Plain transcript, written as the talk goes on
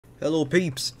Hello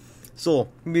peeps. So,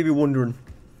 you may be wondering,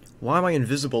 why am I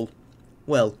invisible?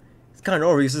 Well, it's kind of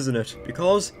obvious, isn't it?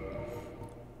 Because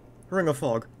Ring of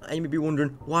Fog. And you may be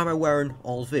wondering, why am I wearing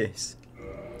all this?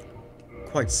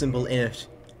 Quite simple, innit?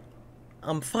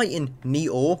 I'm fighting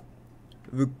Neo,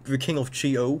 the king of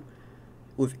Cheeto,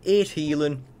 with 8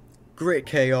 healing, great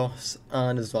chaos,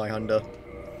 and a Zweihander.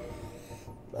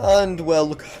 And well,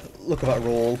 look at that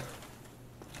roll.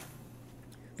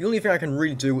 The only thing I can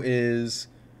really do is,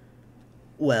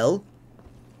 well,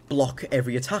 block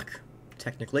every attack,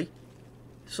 technically.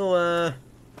 So,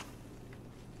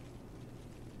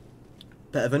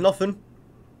 better than nothing.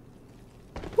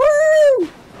 Woo!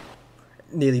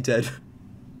 Nearly dead.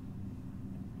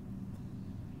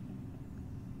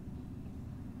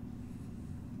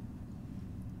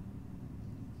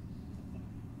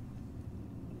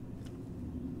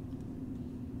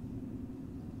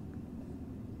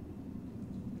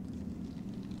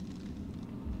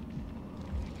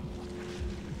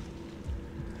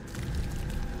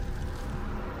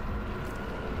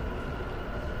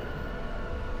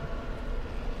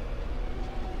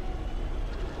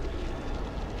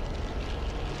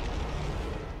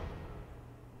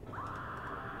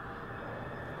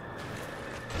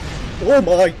 Oh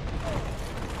my!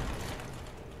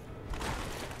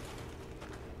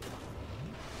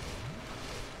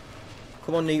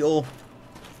 Come on, Neo.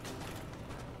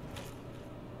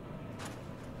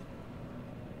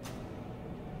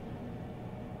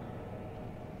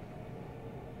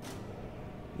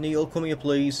 Neo, come here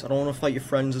please. I don't want to fight your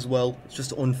friends as well. It's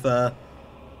just unfair.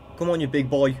 Come on, you big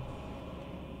boy.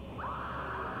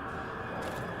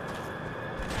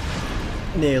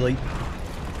 Nearly.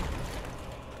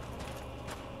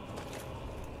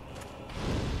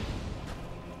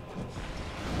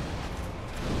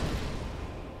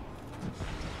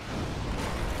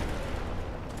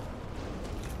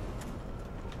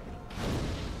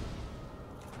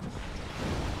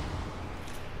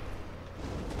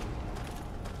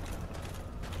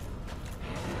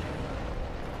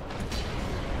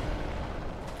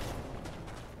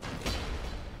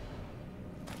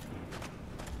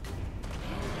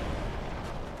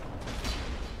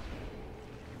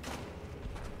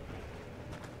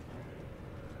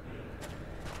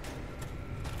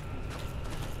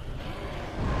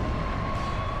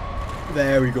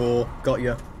 There we go. Got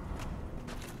you.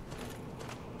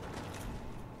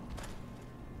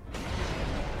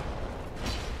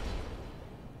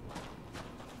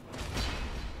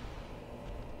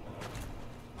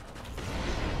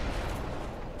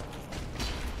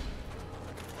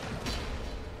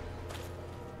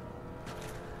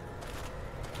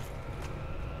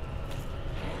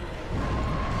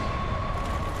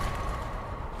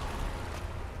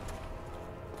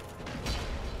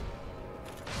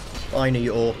 I need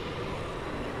it all.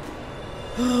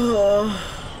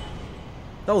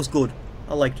 That was good.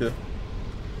 I liked it.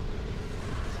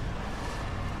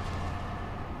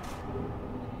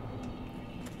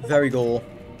 Very good.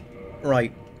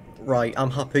 Right.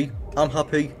 I'm happy. You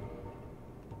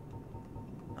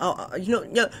know,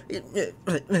 yeah.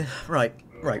 Right.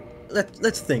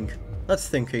 Let's think. Let's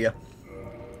think here.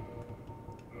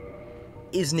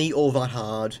 Is Neo that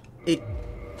hard? It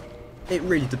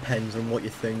really depends on what you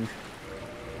think.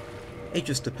 It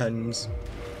just depends.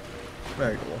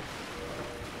 Very cool.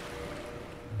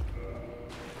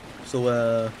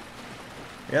 So,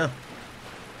 yeah.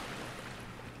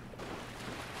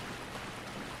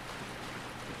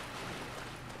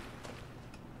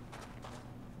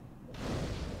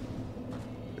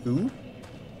 Ooh.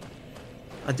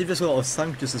 I did this with a lot of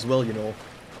Sanctus as well, you know.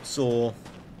 So,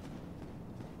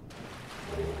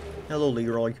 hello,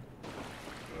 Leroy.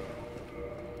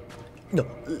 No,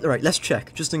 right, let's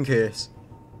check, just in case.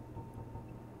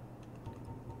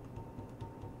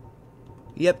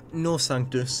 Yep, no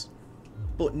Sanctus,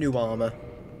 but new armour.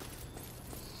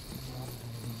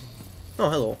 Oh,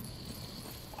 hello.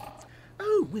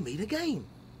 Oh, we meet again.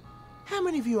 How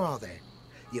many of you are there?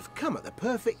 You've come at the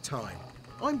perfect time.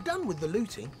 I'm done with the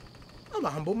looting. I'm a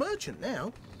humble merchant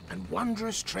now, and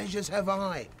wondrous treasures have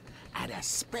I, at a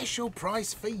special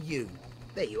price for you.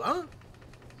 There you are.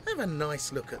 Have a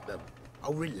nice look at them.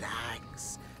 Oh,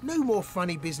 relax. No more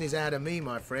funny business out of me,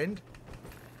 my friend.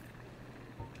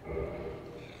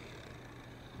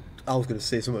 I was going to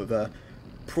say something there.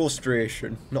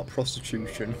 Prostration, not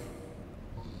prostitution.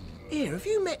 Here, have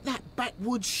you met that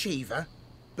backwoods Shiva?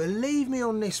 Believe me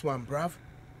on this one, bruv.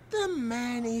 The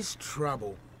man is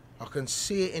trouble. I can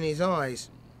see it in his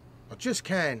eyes. I just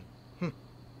can.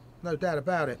 No doubt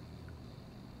about it.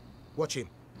 Watch him.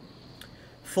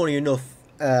 Funny enough,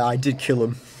 I did kill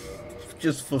him.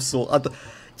 Just for salt.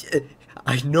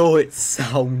 I know it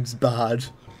sounds bad,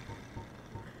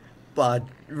 but I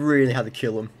really had to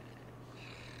kill him.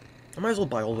 I might as well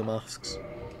buy all the masks.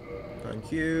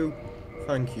 Thank you.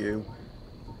 Thank you.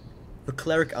 The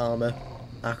cleric armor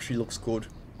actually looks good.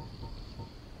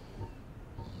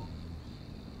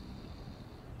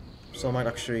 So I might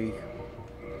actually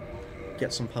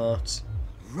get some parts.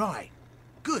 Right.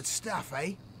 Good stuff,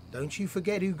 eh? Don't you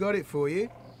forget who got it for you.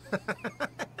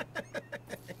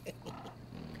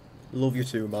 Love you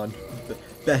too, man. The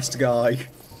best guy.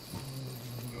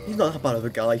 He's not that bad of a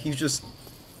guy, he's just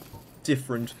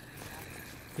different.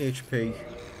 HP.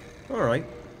 Alright.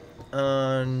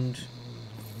 And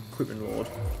equipment lord.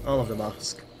 I'll have the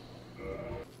mask.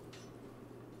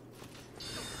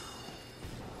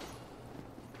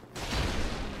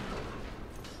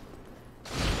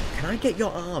 Can I get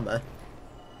your armor?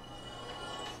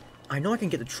 I know I can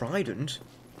get the trident.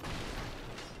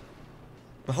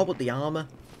 But how about the armor?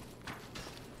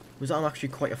 Because I'm actually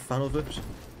quite a fan of it.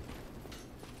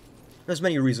 There's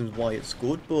many reasons why it's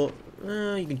good, but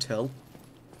you can tell.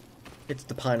 It's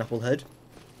the pineapple head.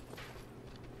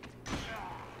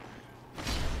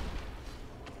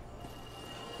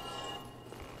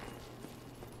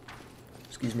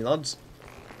 Excuse me, lads.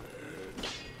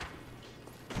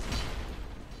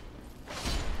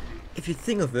 If you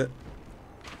think of it,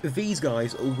 these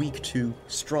guys are weak to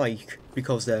strike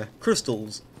because they're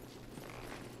crystals.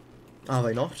 Are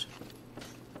they not?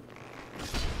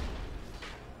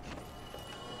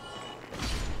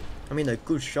 I mean, they're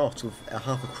good shots with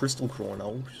half a crystal thrown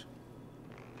out.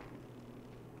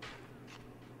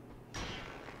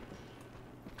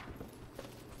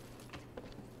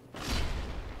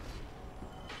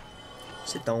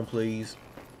 Sit down, please.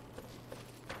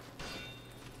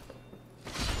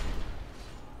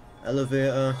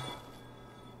 Elevator.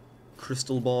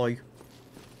 Crystal boy.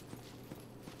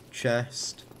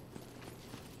 Chest.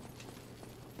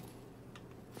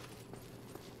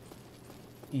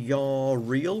 You're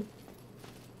real?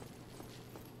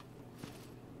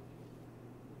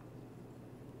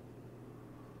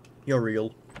 You're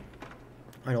real.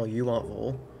 I know you aren't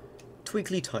though.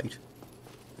 Twiggly tight.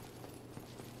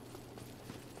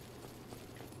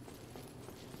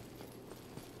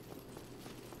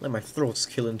 Like my throat's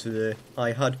killing today.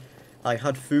 I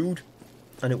had food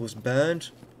and it was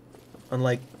burnt and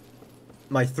like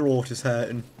my throat is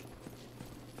hurting.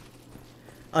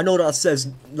 I know that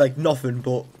says like nothing,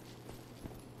 but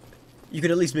you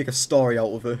can at least make a story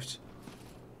out of it.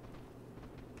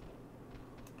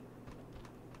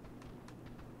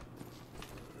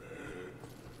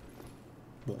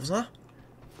 What was that?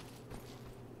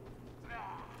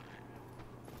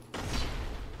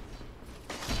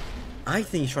 I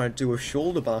think he's trying to do a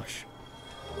shoulder bash.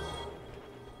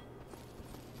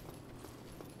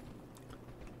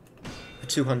 A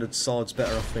two-handed sword's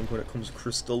better, I think, when it comes to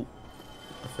crystal.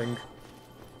 I think.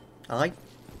 Aye.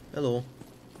 Hello.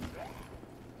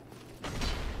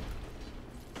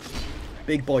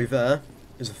 Big boy there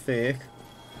is a fake.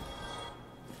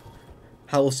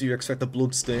 How else do you expect a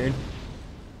blood stain?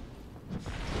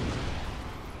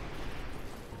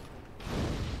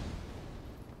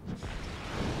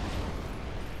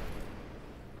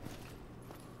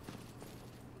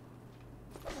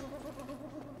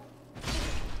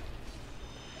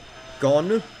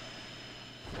 Gone.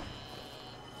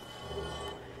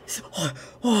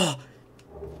 Oh.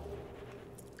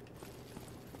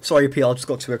 Sorry, P, I just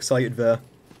got too excited there.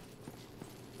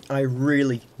 I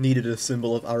really needed a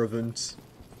symbol of arrogance.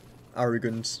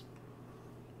 Arrogance.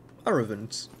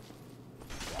 Arrogance.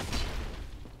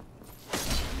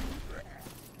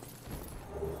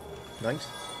 Nice.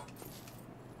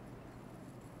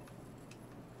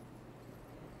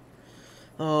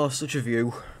 Oh, such a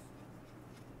view.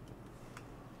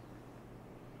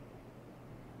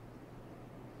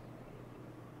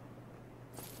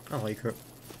 I like it.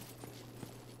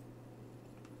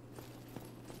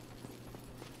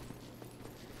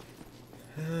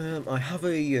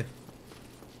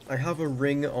 I have a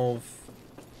ring of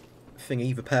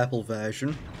thingy, the purple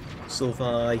version. So if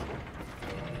I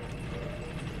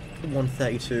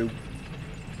 132.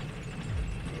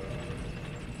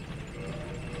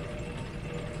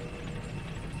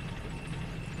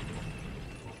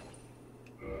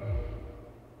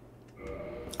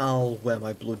 I'll wear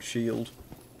my blood shield.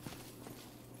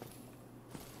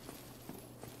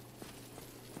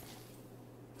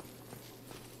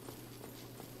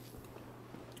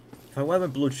 If I wear my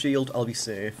blood shield, I'll be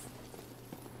safe.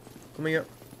 Come here.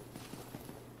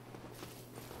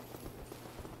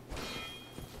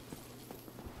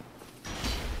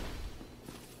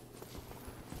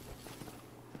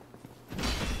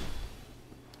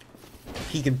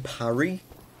 He can parry?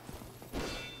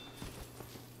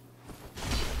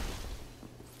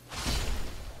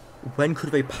 When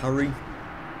could they parry?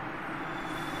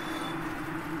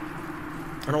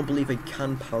 I don't believe they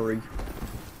can parry.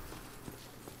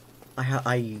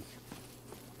 I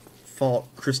thought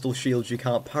crystal shields you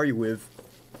can't parry with.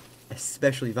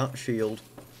 Especially that shield.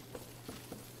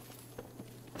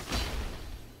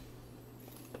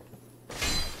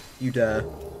 You dare.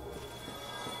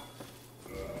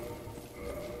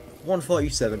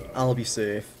 147, I'll be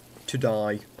safe. To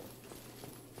die.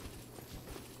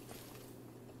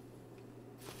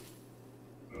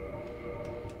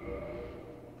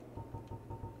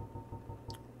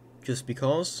 Just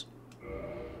because.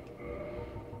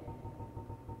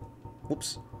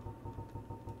 Whoops.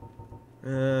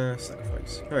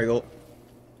 Sacrifice. There we go.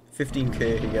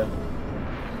 15k here.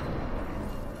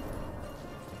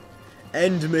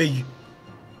 End me!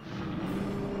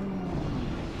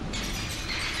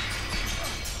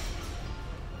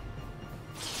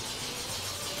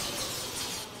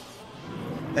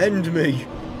 End me!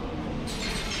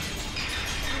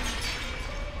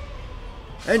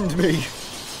 End me!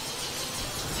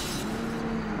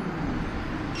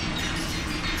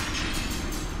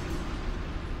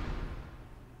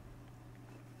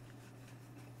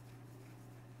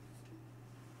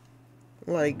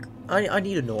 Like, I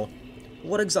need to know,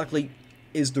 what exactly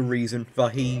is the reason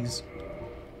that he's,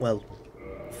 well,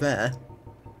 there,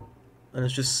 and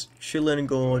is just chilling and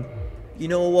going, you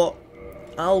know what,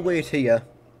 I'll wait here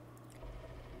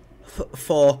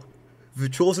for the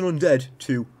chosen undead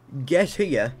to get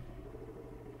here,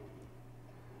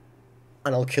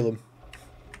 and I'll kill him.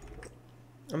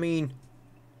 I mean,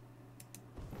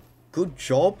 good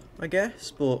job, I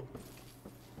guess, but,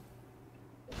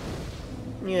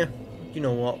 yeah. You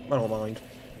know what? I don't mind.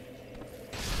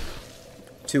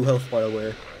 2 health by the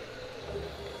way.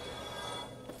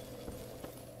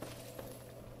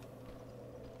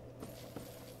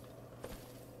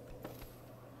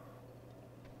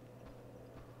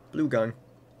 Blue gang.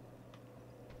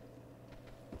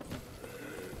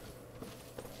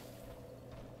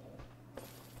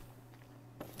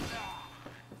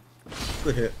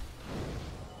 Good hit.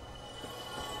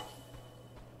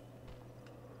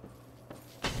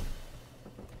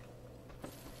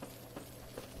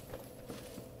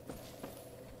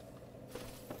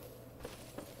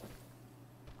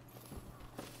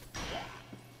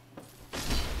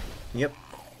 Yep.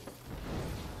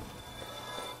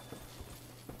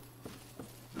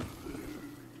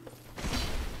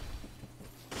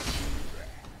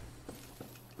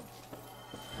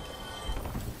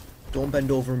 Don't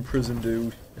bend over in prison,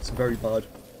 dude. It's very bad.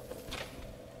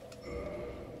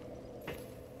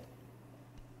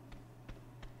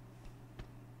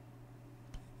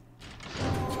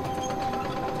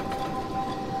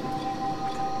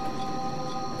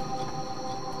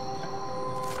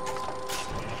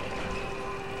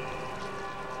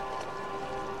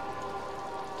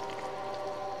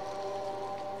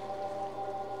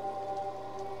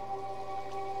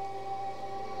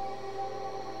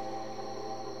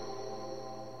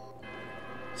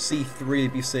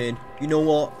 C3 be saying, you know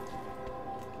what?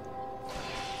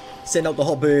 Send out the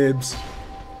hot babes.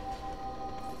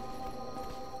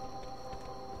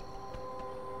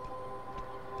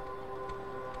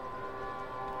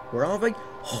 Where are they?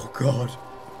 Oh god.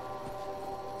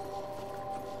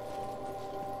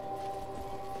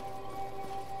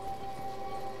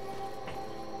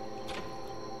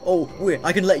 Oh wait,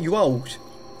 I can let you out.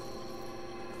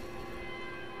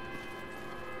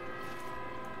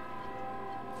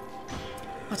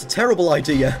 That's a terrible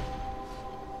idea.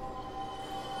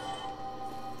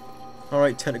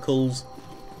 Alright, tentacles.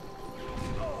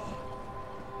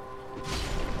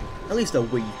 At least they're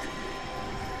weak.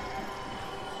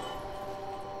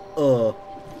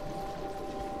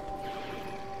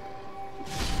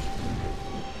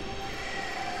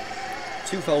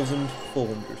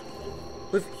 2,400.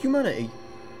 With humanity.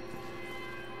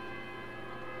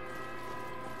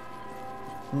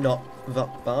 Not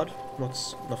that bad.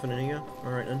 What's nothing in here?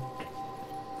 Alright then.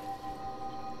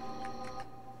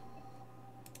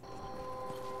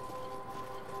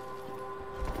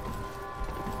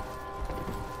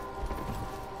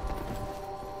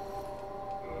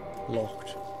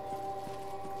 Locked.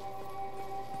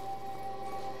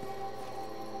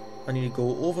 I need to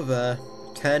go over there,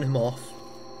 turn him off.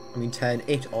 I mean turn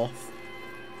it off.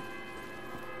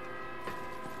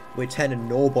 We're turning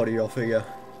nobody off here.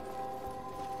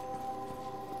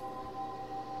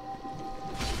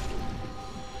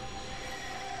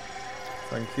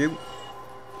 Thank you.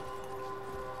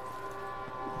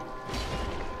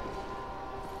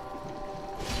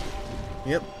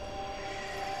 Yep.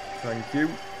 Thank you.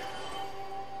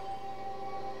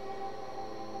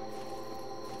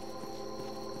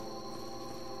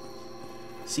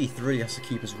 C3 has to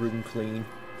keep his room clean.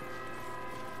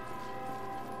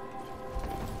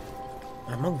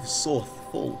 My mouth is so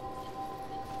full.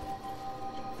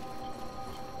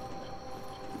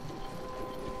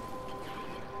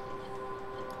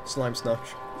 Slime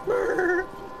snatch.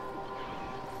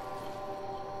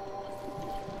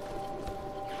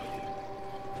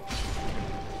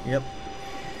 Yep.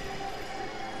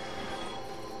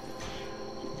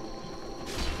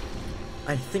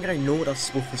 I think I know what that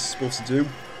stuff is supposed to do.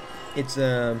 It's,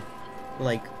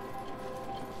 like...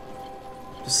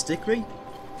 just stick me?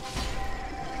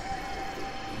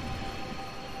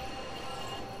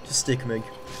 Just stick me.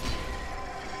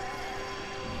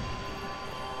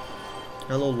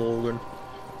 Hello, Logan.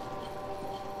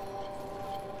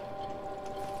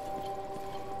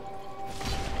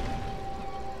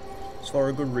 It's for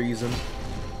a good reason.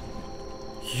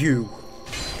 You.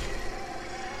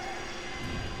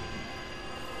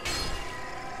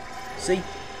 See?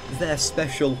 They're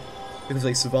special because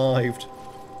they survived.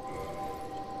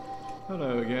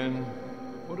 Hello again.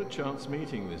 What a chance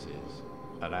meeting this is.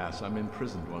 Alas, I'm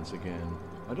imprisoned once again.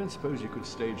 I don't suppose you could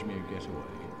stage me a getaway.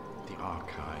 The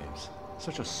archives.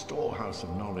 Such a storehouse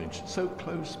of knowledge. So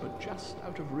close, but just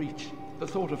out of reach. The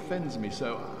thought offends me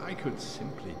so I could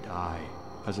simply die.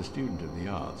 As a student of the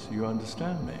arts, you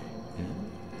understand me, yeah?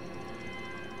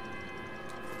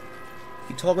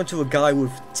 You're talking to a guy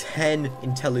with 10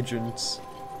 intelligence.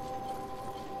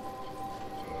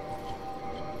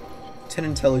 10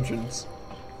 intelligence.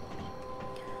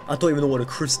 I don't even know what a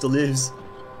crystal is.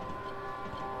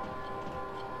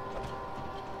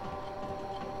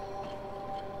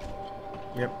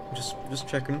 Yep, just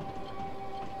checking.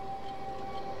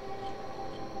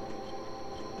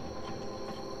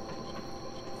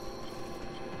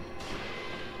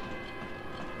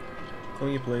 Come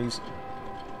here, please.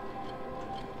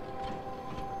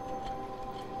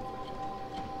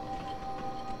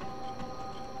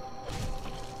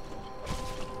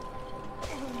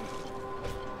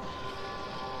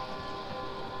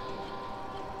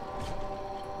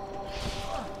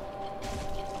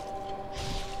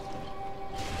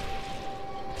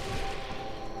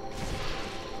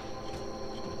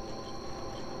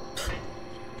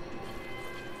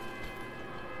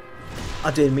 I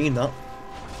didn't mean that.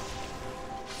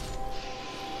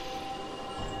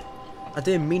 I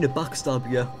didn't mean to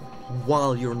backstab you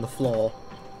while you're on the floor.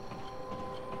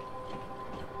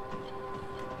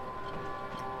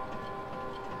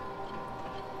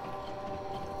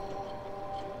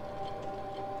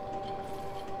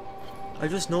 I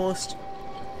just noticed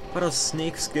that has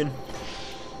snake skin.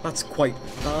 That's quite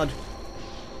bad.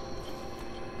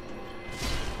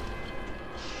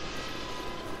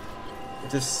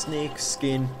 It's a snake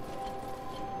skin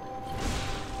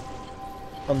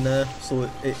on there, so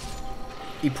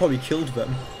he probably killed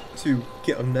them to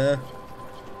get on there.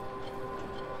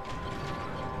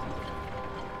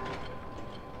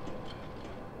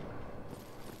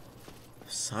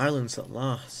 Silence at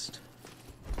last.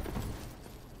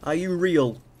 Are you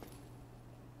real?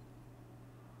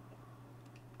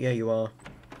 Yeah, you are.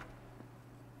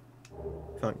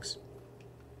 Thanks.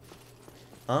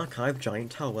 Archive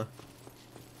giant tower.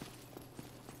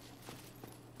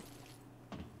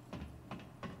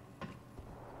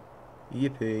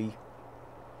 Yippee.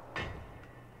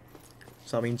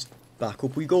 So that means back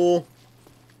up we go.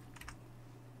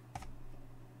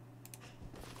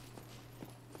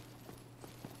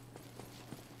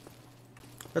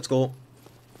 Let's go.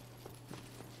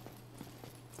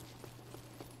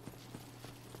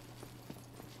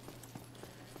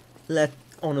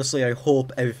 Honestly, I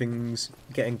hope everything's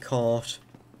getting caught.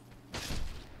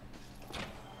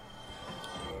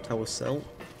 Tower cell.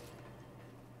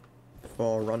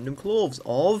 For random clothes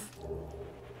of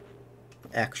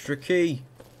extra key.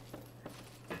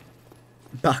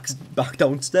 Back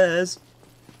downstairs.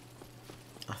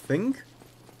 I think.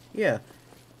 Yeah.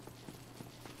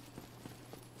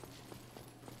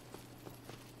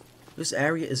 This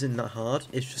area isn't that hard,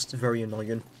 it's just very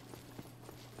annoying.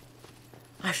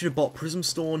 I should have bought Prism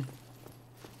Stone.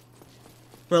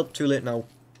 Well, too late now.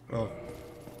 Oh.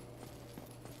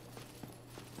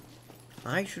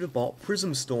 I should have bought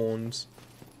Prism Stones.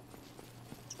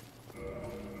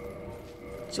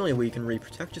 It's the only way you can really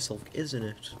protect yourself, isn't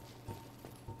it?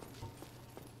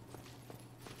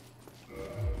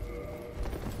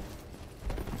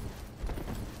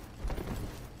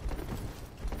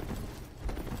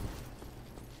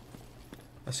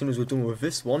 As soon as we're done with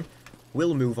this one,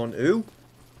 we'll move on to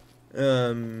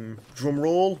drum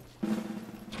roll.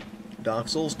 Dark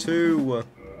Souls 2.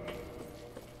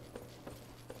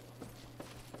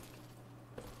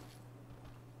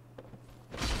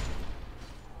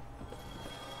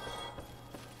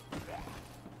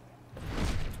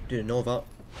 Didn't know that.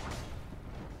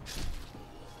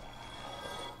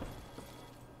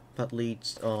 That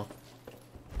leads... oh.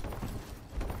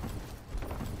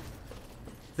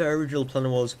 The original plan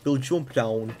was, we'll jump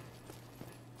down.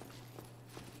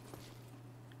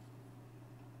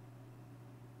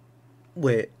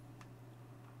 Wait.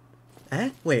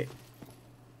 Wait.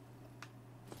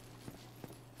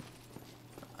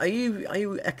 Are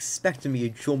you expecting me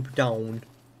to jump down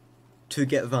to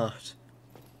get that?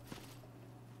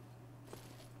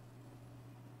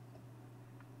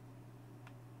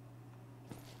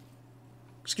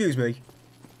 Excuse me.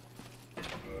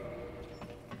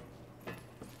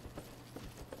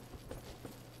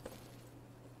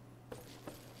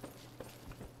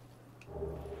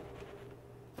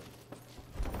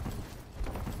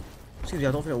 Excuse me,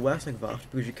 I don't think it works like that,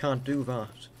 because you can't do that.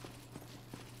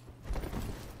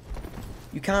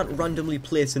 You can't randomly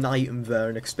place an item there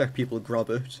and expect people to grab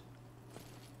it.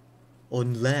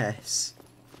 Unless...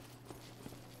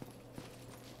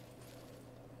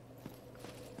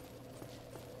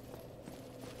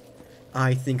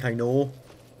 I think I know.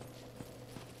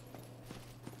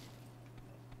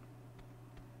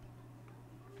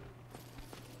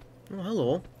 Oh,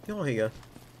 hello. You're here.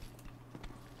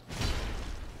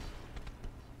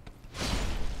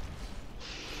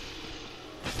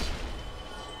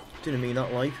 Didn't mean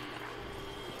that, like.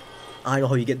 I know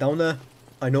how you get down there.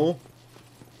 I know.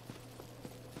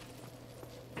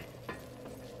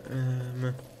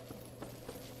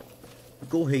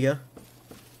 Go here.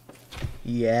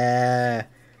 Yeah.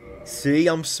 See,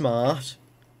 I'm smart.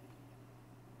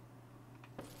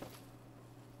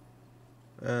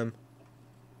 Oh.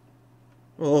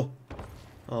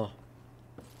 Oh.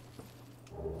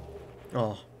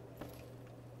 Oh.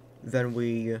 Then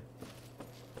we...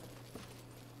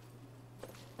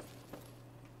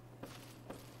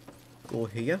 go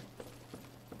here.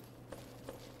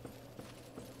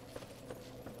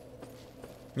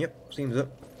 Yep, seems it.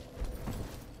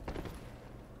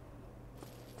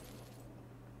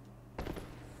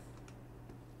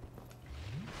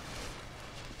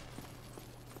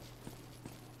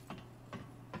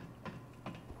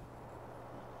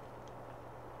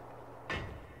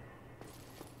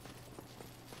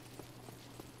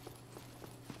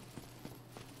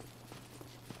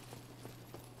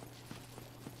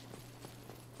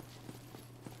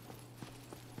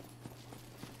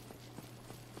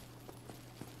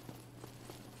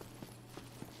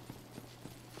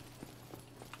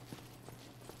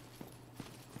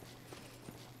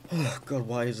 Oh god,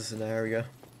 why is this an area?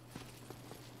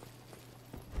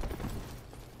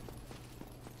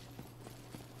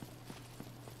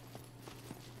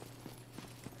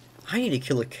 I need to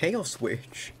kill a chaos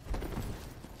witch.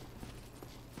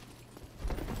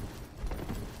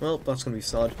 Well, that's gonna be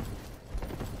sad.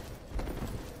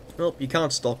 Well, you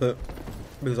can't stop it,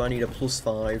 because I need a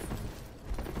 +5.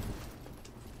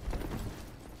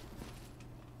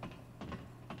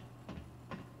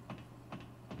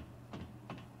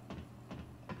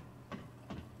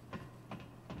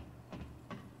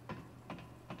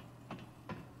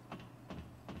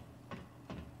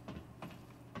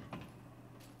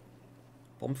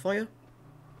 Bonfire?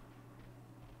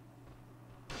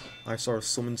 I saw a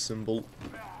summon symbol.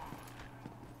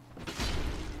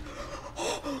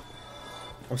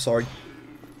 I'm sorry.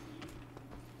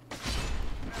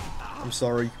 I'm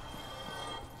sorry.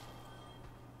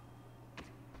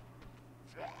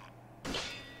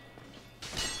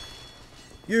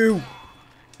 You!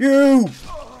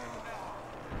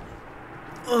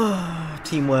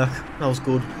 Teamwork. That was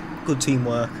good. Good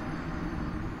teamwork.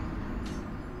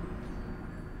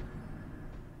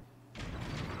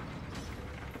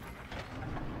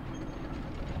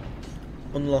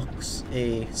 Unlocks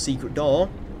a secret door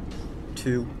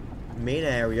to main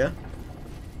area.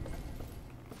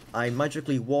 I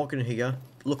magically walk in here,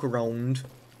 look around,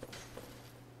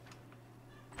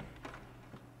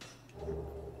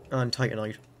 and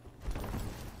Titanite.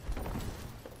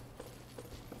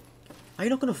 Are you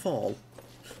not gonna fall?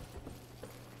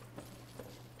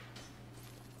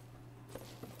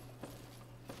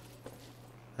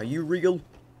 Are you real?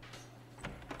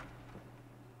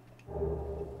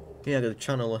 Yeah, the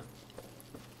channeler.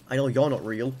 I know you're not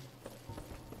real.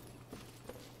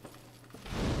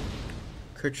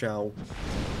 Ka-chow.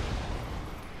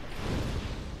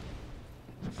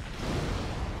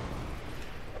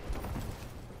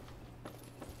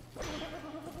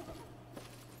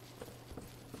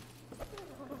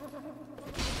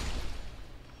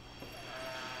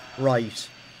 Right.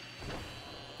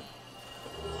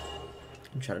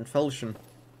 Enchanted Falchion.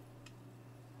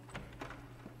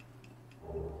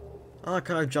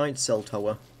 Archive Giant Cell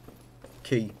Tower.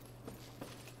 Key.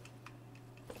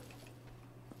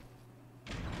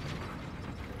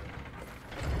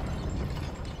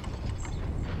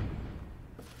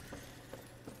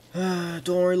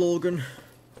 Don't worry, Logan.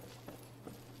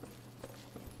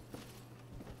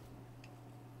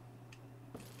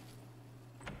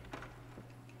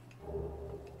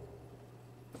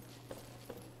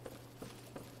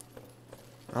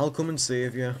 I'll come and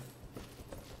save you.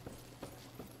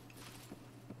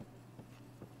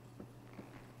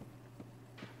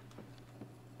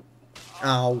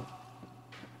 Ow.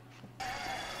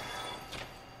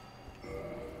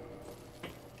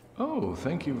 Oh,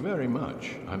 thank you very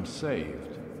much. I'm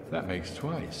saved. That makes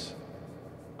twice.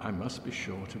 I must be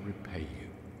sure to repay you.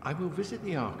 I will visit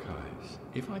the archives.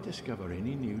 If I discover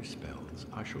any new spells,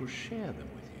 I shall share them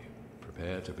with you.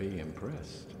 Prepare to be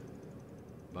impressed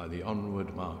by the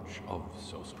onward march of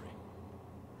sorcery.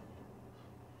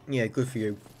 Yeah, good for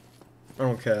you. I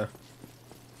don't care.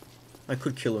 I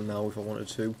could kill him now if I wanted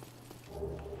to.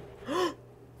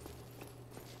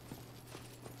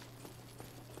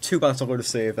 Too bad I'm going to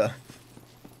save her.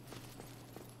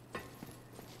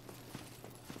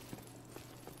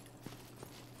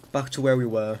 Back to where we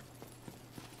were.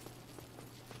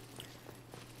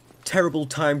 Terrible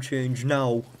time change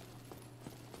now.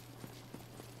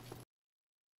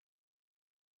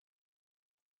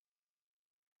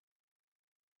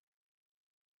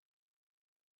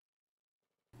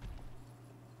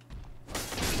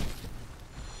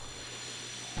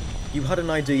 You had an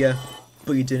idea,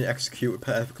 but you didn't execute it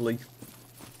perfectly.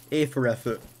 A for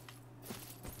effort.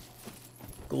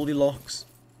 Goldilocks,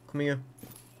 come here.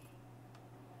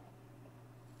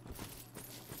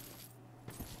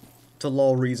 It's a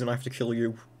law reason I have to kill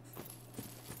you.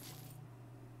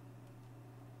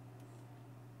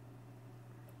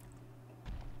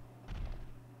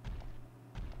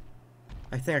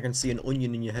 I think I can see an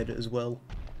onion in your head as well.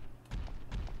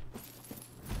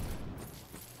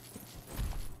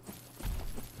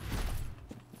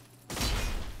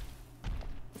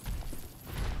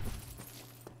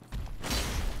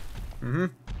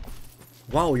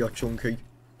 Wow, you're chunky.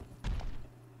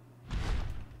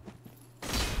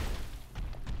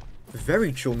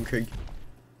 Very chunky.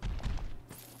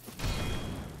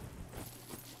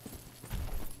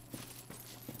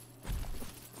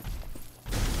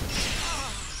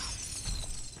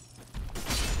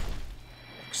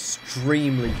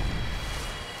 Extremely.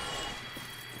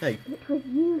 Hey. It was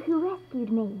you who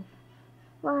rescued me.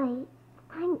 Why,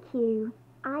 thank you.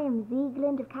 I am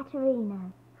Ziegland of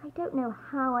Katerina. I don't know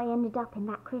how I ended up in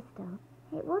that crystal.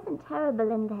 It wasn't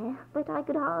terrible in there, but I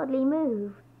could hardly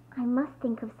move. I must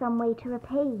think of some way to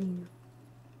repay you.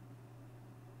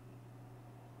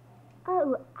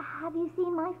 Oh, have you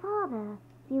seen my father?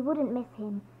 You wouldn't miss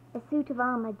him. A suit of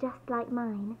armor just like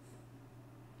mine.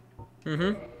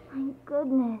 Thank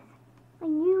goodness. I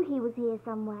knew he was here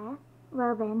somewhere.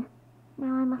 Well then,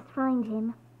 now I must find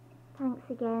him. Thanks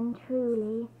again,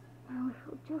 truly. Now I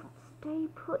shall just stay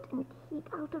put and keep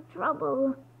out of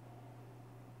trouble.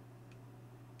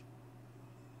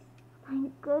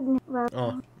 Thank goodness. Well.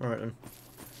 Oh, alright then.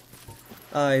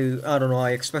 I don't know,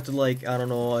 I expected like, I don't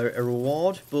know, a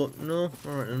reward, but no,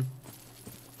 alright then.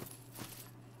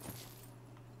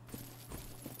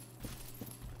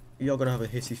 You're gonna have a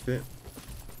hissy fit.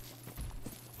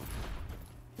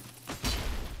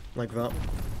 Like that.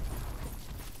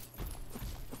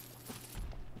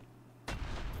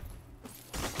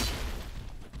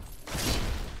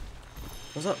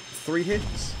 Was that 3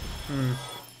 hits?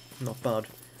 Not bad.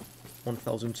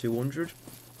 1,200.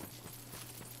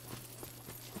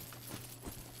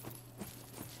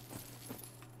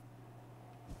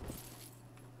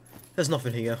 There's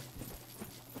nothing here.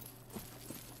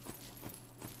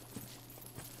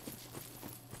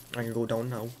 I can go down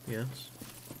now, yes.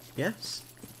 Yes?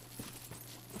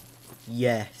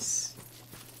 Yes.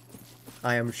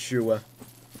 I am sure.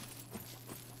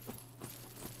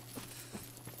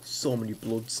 So many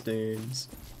blood stains.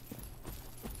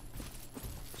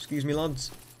 Excuse me,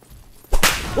 lads.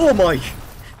 Oh my!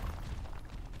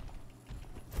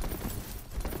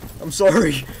 I'm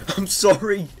sorry. I'm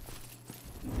sorry.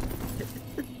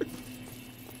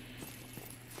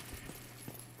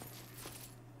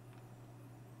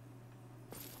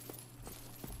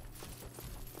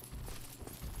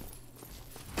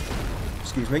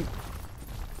 Excuse me.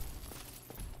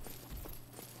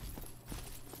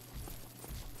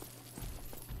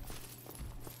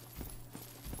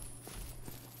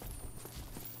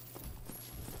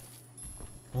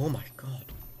 Oh my god.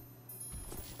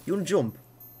 You wanna jump?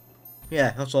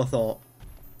 Yeah, that's what I thought.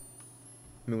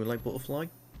 Moonlight butterfly.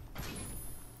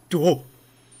 Oh!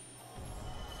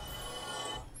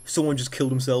 Someone just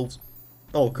killed themselves.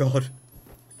 Oh god.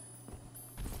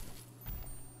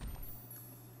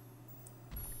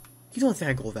 You don't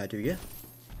think I go there, do you?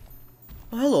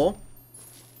 Oh, hello.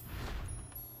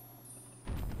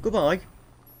 Goodbye.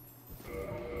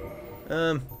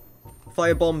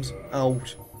 Firebombs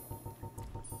out.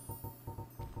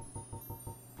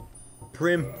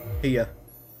 Prim here.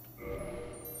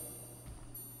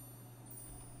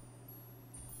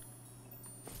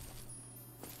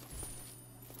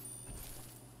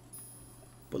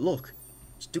 But look,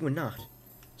 it's doing that.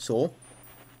 So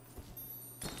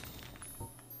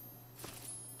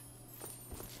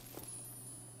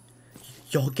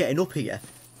you're getting up here.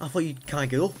 I thought you can't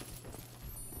get up.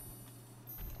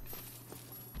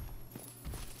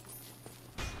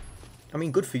 I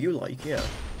mean, good for you, like, yeah.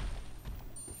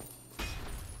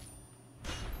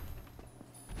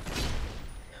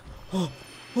 Oh,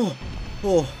 oh,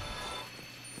 oh.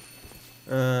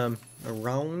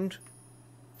 Around.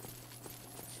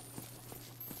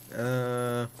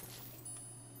 I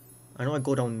know I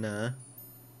go down there.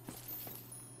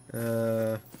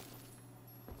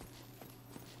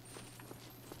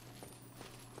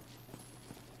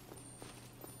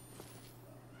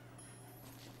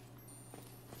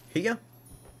 Here?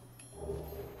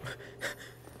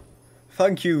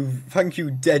 Thank you,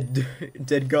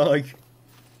 dead guy.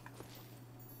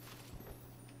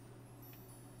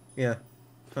 Yeah,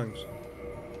 thanks.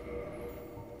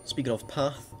 Speaking of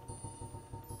path,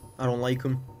 I don't like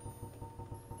him.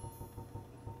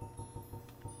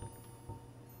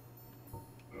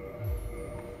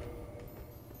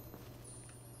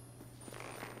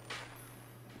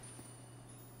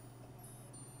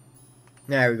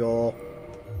 There we go.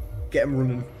 Get him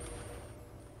running.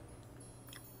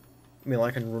 I mean,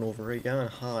 I can run over it, yeah, and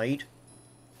hide.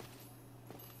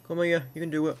 Come here, you can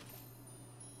do it.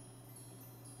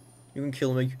 You can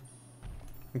kill me.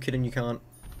 I'm kidding, you can't.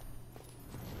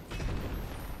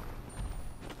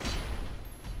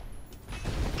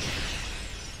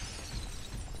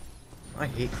 I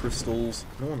hate crystals.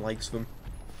 No one likes them.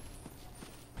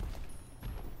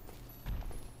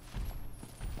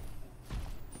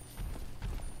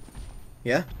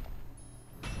 Yeah?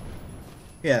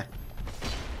 Yeah.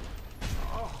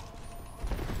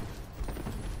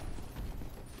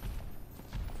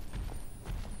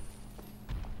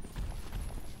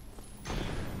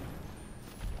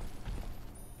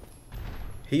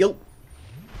 Heal.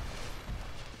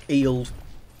 Healed.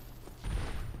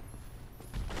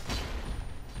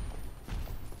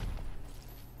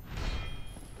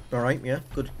 Alright, yeah,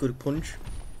 good punch.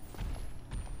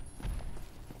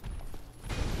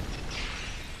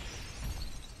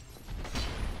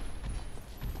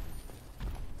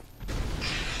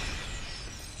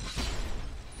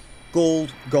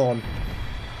 Gold gone.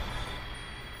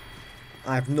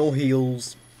 I have no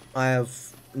heals. I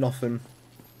have nothing.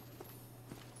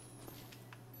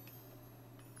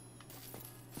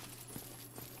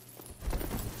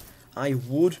 I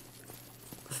would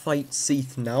fight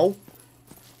Seth now,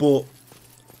 but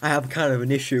I have kind of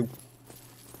an issue.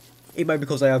 It might be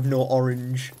because I have no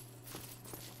orange.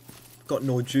 Got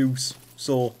no juice,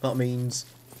 so that means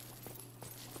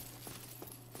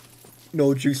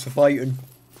no juice for fighting.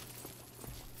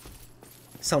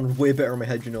 Sounded way better in my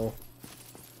head, you know.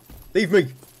 Leave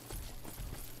me!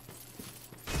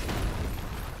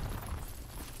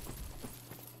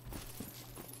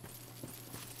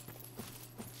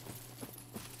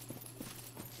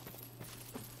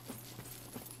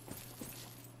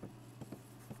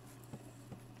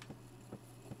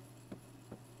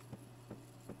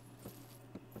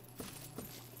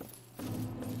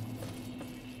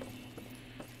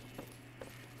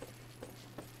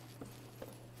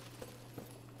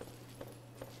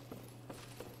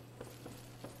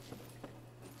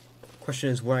 Question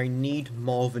is, will I need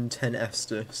more than 10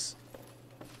 Estus?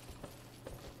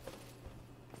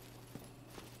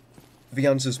 The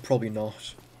answer is probably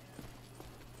not.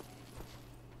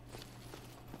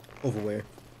 Other way.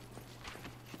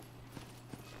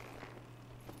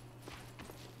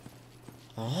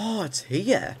 Oh, it's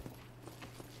here.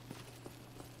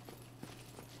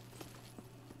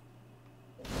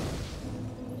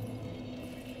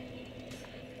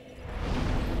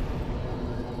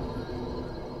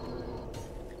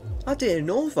 I didn't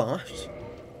know that.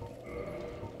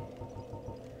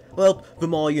 Well, the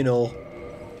more you know.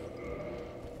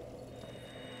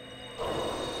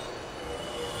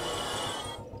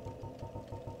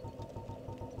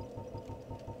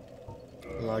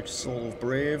 Large soul of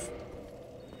brave.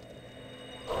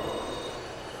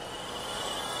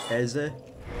 Eze.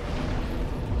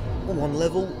 One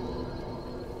level.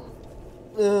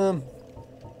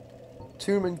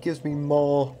 Tournament gives me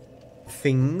more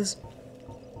things.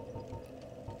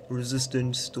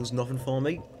 Resistance does nothing for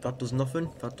me. That does nothing.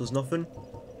 That does nothing.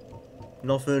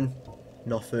 Nothing.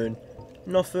 Nothing.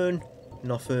 Nothing.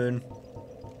 Nothing.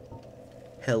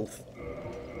 health.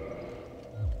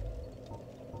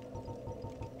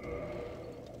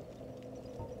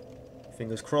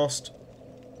 Fingers crossed.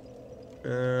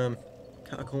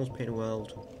 Catacombs painted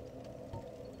world.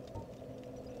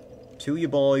 To your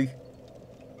boy.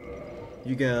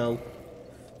 You girl.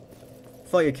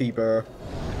 Firekeeper.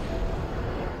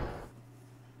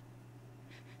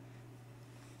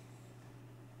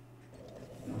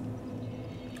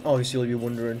 Obviously you'll be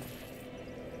wondering.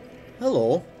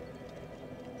 Hello.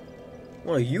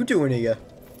 What are you doing here?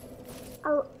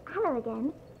 Oh, hello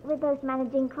again. We're both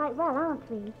managing quite well,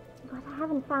 aren't we? But I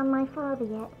haven't found my father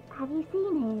yet. Have you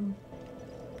seen him?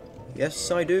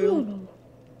 Yes, I do. Really?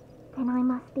 Then I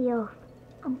must be off.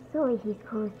 I'm sorry he's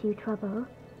caused you trouble.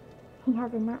 He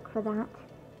has a knack for that.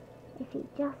 If he'd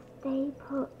just stay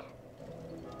put.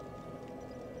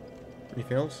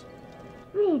 Anything else?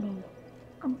 Really?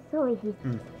 I'm sorry he's...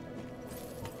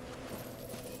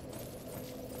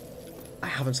 I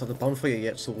haven't set the bonfire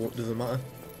yet, so what does it matter?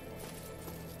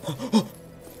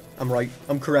 I'm right.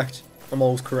 I'm correct. I'm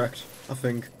always correct, I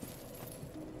think.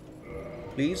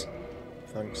 Please?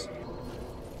 Thanks.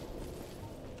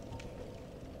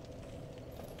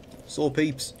 So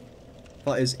peeps,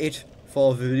 that is it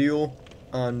for the video,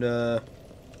 and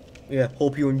yeah,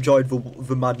 hope you enjoyed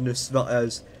the madness that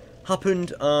has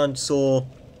happened, and so,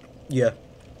 yeah,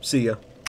 see ya.